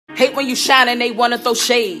Hate when you shine and they wanna throw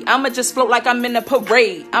shade. I'ma just float like I'm in a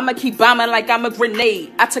parade. I'ma keep bombing like I'm a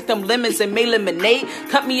grenade. I took them lemons and made lemonade.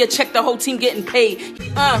 Cut me a check, the whole team getting paid.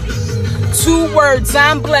 2 words,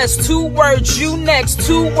 I'm blessed. 2 words, you next.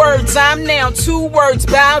 2 words, I'm now. 2 words,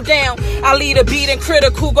 bow down. I lead a beat and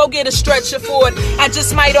critical, go get a stretcher for it. I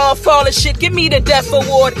just might all fall as shit, give me the death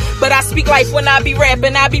award. But I speak life when I be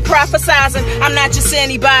rapping, I be prophesizing. I'm not just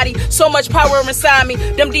anybody, so much power inside me.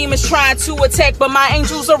 Them demons trying to attack, but my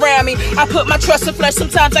angels around me. I put my trust in flesh,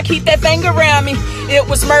 sometimes I keep that thing around me. It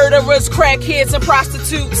was murderers, crackheads, and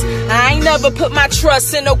prostitutes. I ain't never put my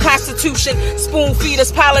trust in no constitution. Spoon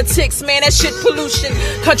feeders, politics, man, that shit pollution.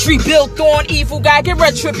 Country built on evil, God get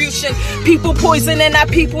retribution. People poisoning our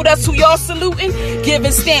people, that's who y'all saluting.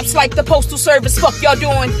 Giving stamps like the postal service, fuck y'all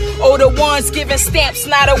doing. Oh, the ones giving stamps,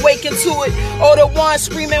 not awakened to it. Oh, the ones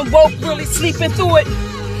screaming woke, really sleeping through it.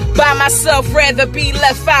 By myself, rather be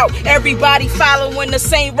left out. Everybody following the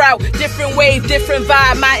same route. Different wave, different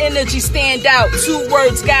vibe, my energy stand out. 2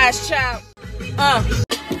 words, God's child.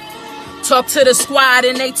 Talk to the squad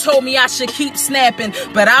and they told me I should keep snapping.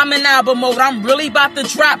 But I'm in album mode, I'm really about to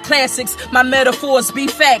drop classics. My metaphors be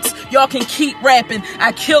facts, y'all can keep rapping.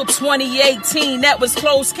 I killed 2018, that was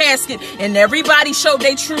closed casket. And everybody showed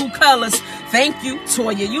their true colors. Thank you,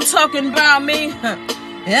 Toya, you talking about me?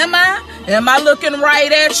 Am I? Am I looking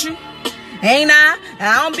right at you? Ain't I?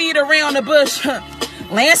 I don't beat around the bush.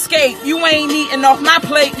 Landscape, you ain't eating off my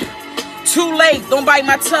plate. Too late, don't bite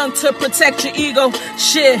my tongue to protect your ego.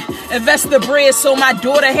 Shit, invest the bread so my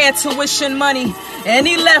daughter had tuition money.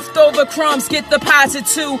 Any leftover crumbs get deposited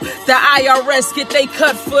to the IRS, get they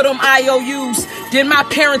cut for them IOUs. Then my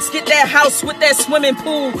parents get that house with that swimming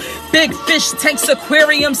pool. Big fish tanks,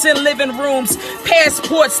 aquariums, and living rooms.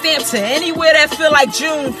 Passport stamps to anywhere that feel like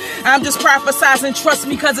June. I'm just prophesizing, trust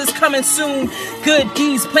me, cause it's coming soon. Good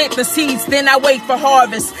deeds plant the seeds, then I wait for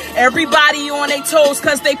harvest. Everybody on their toes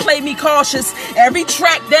cause they play me cautious. Every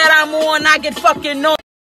track that I'm on, I get fucking on.